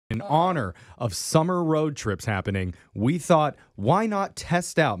in honor of summer road trips happening, we thought, why not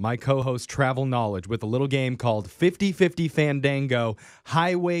test out my co-host travel knowledge with a little game called 50-50 Fandango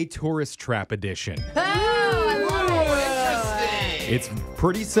Highway Tourist Trap Edition. It's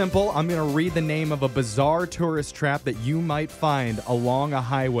pretty simple. I'm going to read the name of a bizarre tourist trap that you might find along a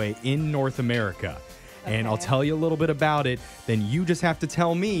highway in North America. And I'll tell you a little bit about it. Then you just have to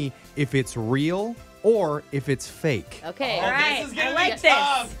tell me if it's real or if it's fake. Okay. All right. This is gonna be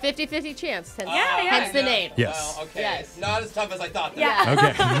tough. 50-50 chance. Hence the name. Yes. Well, okay. Yes. Not as tough as I thought.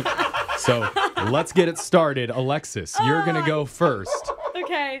 Okay. So let's get it started. Alexis, you're going to go first.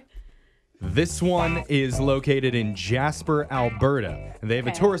 Okay. This one is located in Jasper, Alberta. They have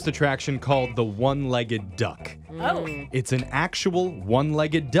a tourist attraction called the One-Legged Duck. Oh. It's an actual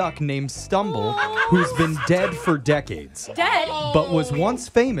one-legged duck named Stumble who's been dead for decades. Dead? But was once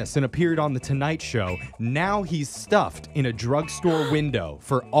famous and appeared on The Tonight Show. Now he's stuffed in a drugstore window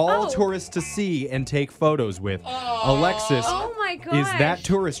for all tourists to see and take photos with. Alexis, Oh my gosh. is that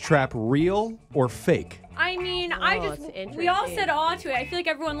tourist trap real or fake? I mean, it's we all interesting. said all to it. I feel like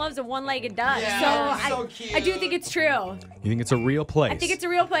everyone loves a one-legged duck. Yeah, so so cute. I do think it's true. You think it's a real place? I think it's a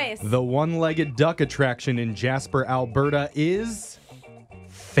real place. The one-legged duck attraction in Jasper, Alberta is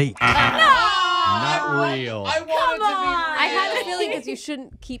fake. Not real. I want it to be real. I had a feeling because you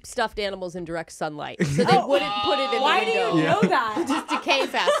shouldn't keep stuffed animals in direct sunlight. So they wouldn't put it in Why the do window. you know that? Just decay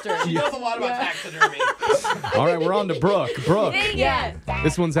faster. She knows a lot about taxidermy. All right, we're on to Brooke. Brooke, Dang Yeah. it.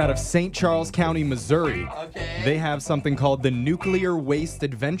 this one's out of St. Charles County, Missouri. Okay. They have something called the Nuclear Waste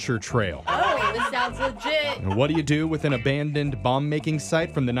Adventure Trail. Oh, this sounds legit. And what do you do with an abandoned bomb-making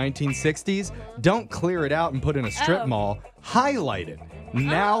site from the 1960s? Don't clear it out and put in a strip mall. Highlight it.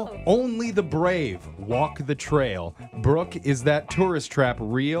 Now, only the brave walk the trail. Brooke, is that tourist trap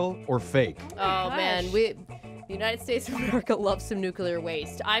real or fake? Oh, man. The United States of America loves some nuclear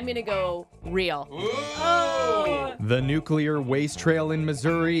waste. I'm going to go real. Oh. The Nuclear Waste Trail in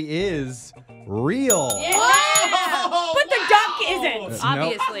Missouri is real. But the duck isn't.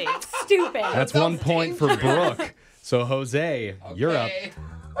 Obviously. Stupid. That's 1 point for Brooke. So, Jose, you're up.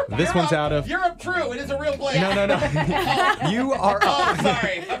 This one's out of... You're up true. It is a real place. No. You are Oh, up.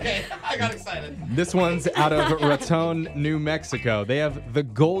 sorry. Okay. I got excited. This one's out of Raton, New Mexico. They have the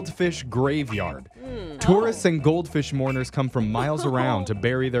Goldfish Graveyard. Tourists and goldfish mourners come from miles around to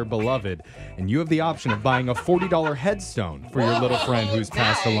bury their beloved, and you have the option of buying a $40 headstone for your little friend who's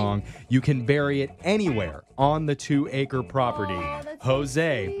passed along. You can bury it anywhere on the 2-acre property.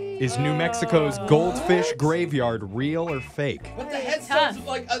 Jose, is New Mexico's Goldfish Graveyard real or fake? But the headstone's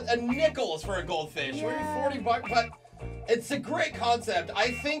like a nickel is for a goldfish. Maybe $40, but it's a great concept.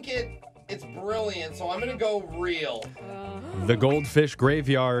 I think it's brilliant, so I'm gonna go real. The Goldfish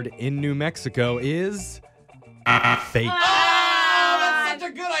Graveyard in New Mexico is fake. Oh, that's such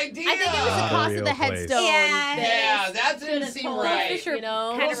a good idea. I think it was the cost of real the place. headstone. Yeah, that didn't seem right. Fish are You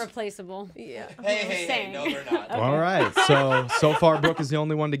know? kind of replaceable. Yeah. Hey, no, they're not. All right, so far Brooke is the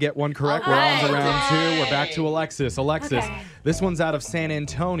only one to get one correct. We're on to round 2. We're back to Alexis. Alexis, this one's out of San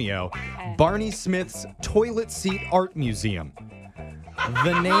Antonio. Barney Smith's Toilet Seat Art Museum.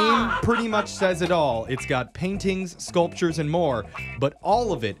 The name pretty much says it all. It's got paintings, sculptures, and more, but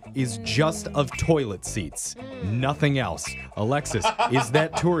all of it is just of toilet seats. Nothing else. Alexis, is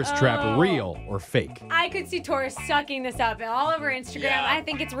that tourist trap real or fake? I could see tourists sucking this up all over Instagram. Yeah. I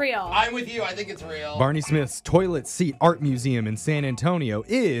think it's real. I'm with you. I think it's real. Barney Smith's Toilet Seat Art Museum in San Antonio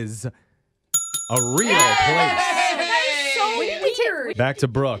is a real place. so weird. Back to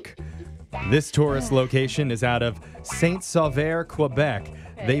Brooke. This tourist location is out of Saint-Sauveur, Quebec.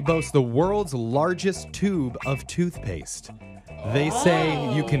 They boast the world's largest tube of toothpaste. They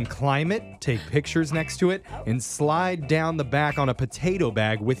say you can climb it, take pictures next to it, and slide down the back on a potato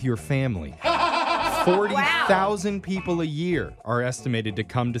bag with your family. 40,000 people a year are estimated to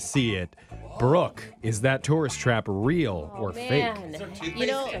come to see it. Brooke, is that tourist trap real or fake? Is there toothpaste You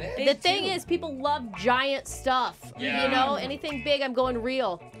know, in it? the thing is, people love giant stuff. Yeah. You know, anything big, I'm going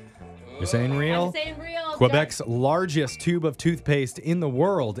real. You're saying real? I'm saying real. Quebec's largest tube of toothpaste in the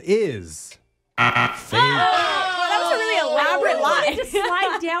world is fake. That was a really elaborate lie. Just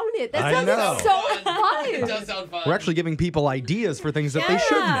slide down it. That I sounds know. so fun. It does sound fun. We're actually giving people ideas for things that they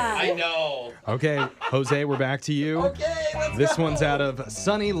shouldn't have. I know. Okay, Jose, we're back to you. Okay, let's This go. one's out of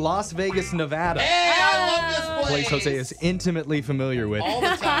sunny Las Vegas, Nevada. Hey, I love this Place place. Jose is intimately familiar with. all the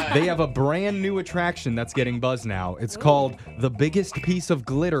time. They have a brand new attraction that's getting buzz now. It's called the biggest piece of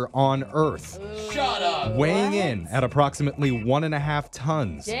glitter on Earth. Shut up. Weighing in at approximately 1.5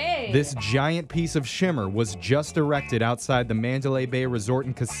 tons. Dang. This giant piece of shimmer was just erected outside the Mandalay Bay Resort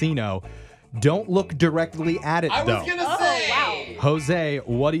and Casino. Don't look directly at it, I though. was gonna say. wow. Jose,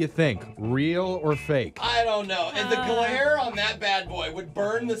 what do you think? Real or fake? I don't know. And the glare on that bad boy would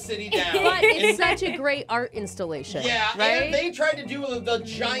burn the city down. But it's such a great art installation. Yeah, right? and they tried to do the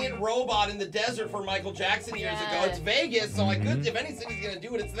giant robot in the desert for Michael Jackson years ago. It's Vegas, so if any city's gonna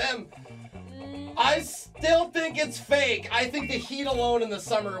do it, it's them. I still think it's fake. I think the heat alone in the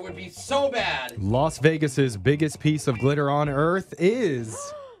summer would be so bad. Las Vegas's biggest piece of glitter on Earth is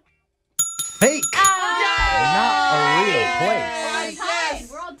fake. Not a real place. Yes.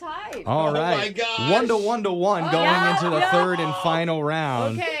 We're all tied. All Oh right. my gosh. 1 to 1 going into the third and final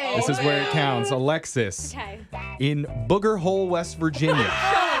round. Okay. This is where it counts. Alexis, Okay. in Booger Hole, West Virginia.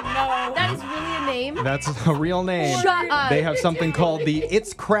 No. That is really a name? That's a real name. Shut up. They have something called the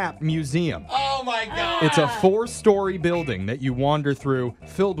It's Crap Museum. Oh my god. It's a 4-story building that you wander through,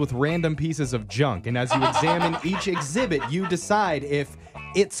 filled with random pieces of junk. And as you examine each exhibit, you decide if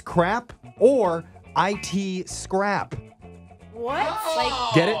it's crap or IT scrap. What?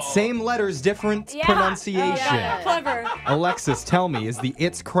 Oh. Get it? Same letters, different Yeah. pronunciation. Yeah. Clever. Alexis, tell me, is the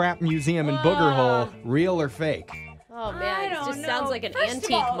It's Crap Museum in Booger Hole real or fake? Oh, man. I It don't just know. sounds like an First of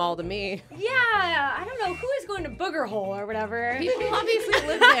antique all- mall to me. Yeah, I don't know who is going to Booger Hole or whatever. People obviously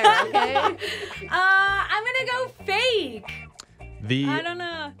live there, okay? I'm gonna go fake. The I don't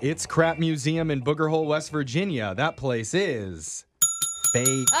know. It's Crap Museum in Booger Hole, West Virginia. That place is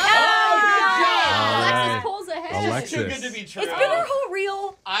fake. Oh, All Alexis right. pulls ahead. Alexis. Too good to be true. Is Booger Hole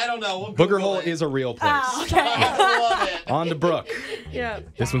real? I don't know. We'll Booger Google Hole it. is a real place. Oh, okay. I love it. On to Brooke. Yeah.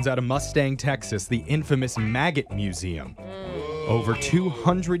 This one's out of Mustang, Texas, the infamous Maggot Museum. Over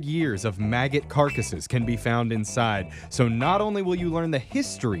 200 years of maggot carcasses can be found inside. So not only will you learn the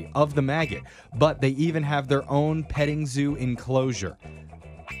history of the maggot, but they even have their own petting zoo enclosure.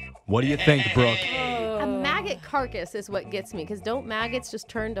 What do you think, Brooke? A maggot carcass is what gets me, because don't maggots just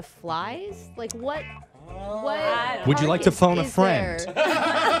turn to flies? Like, what Would you like to carcass phone a is friend? there?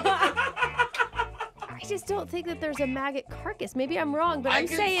 I just don't think that there's a maggot carcass. Maybe I'm wrong, but I I'm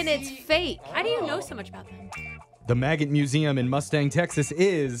can saying it's see- fake. How do you know so much about them? The Maggot Museum in Mustang, Texas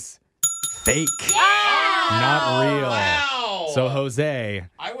is fake. Oh, Not real. Wow. So, Jose,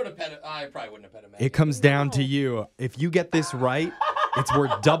 I would have pet it. I probably wouldn't have pet a man. it comes down to you. If you get this right, it's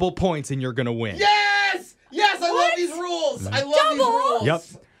worth double points and you're going to win. Yes! Yes, I love these rules. I love these Double? rules. Yep.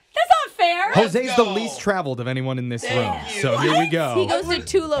 That's not fair. Jose's the go. least traveled of anyone in this Thank room. you. So here we He go. goes to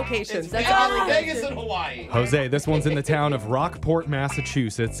 2 locations. It's That's Vegas, all he goes Vegas to. and Hawaii. Jose, this one's in the town of Rockport,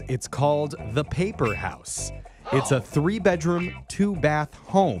 Massachusetts. It's called the Paper House. It's a 3-bedroom, 2-bath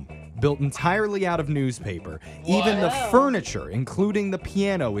home built entirely out of newspaper. Even the furniture, including the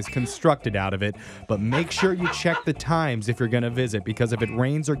piano, is constructed out of it. But make sure you check the times if you're going to visit, because if it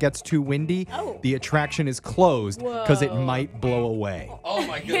rains or gets too windy, the attraction is closed because it might blow away. Oh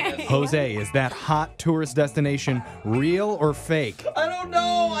my goodness. Jose, is that hot tourist destination real or fake? I don't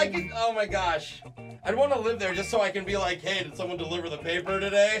know. I could. Oh my gosh. I'd want to live there just so I can be like, hey, did someone deliver the paper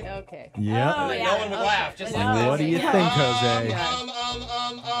today? Okay. Yep. And then yeah. no one would laugh, just like this. What do you think, Jose?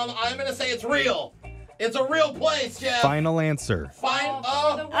 I'm gonna say it's real. It's a real place, Jeff. Final answer. Fine.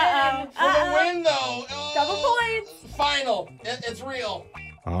 Uh-oh. For the win though. Double points. Final. It's real.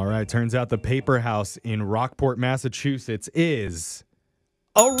 All right, turns out the Paper House in Rockport, Massachusetts is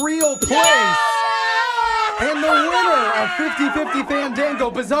a real place. And the winner of 50-50 Fandango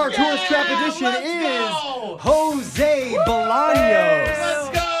Bizarre Tourist Trap Edition let's is go. Jose Bolaños. Let's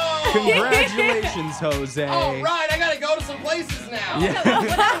go. Congratulations, Jose. All right, I gotta go to some places now. We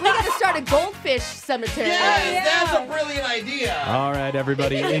gotta start a goldfish cemetery. Yes, that's a brilliant idea. All right,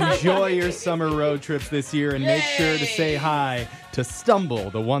 everybody, enjoy your summer road trips this year and make sure to say hi to Stumble,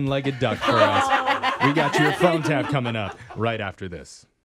 the one-legged duck, for us. We got your phone tap coming up right after this.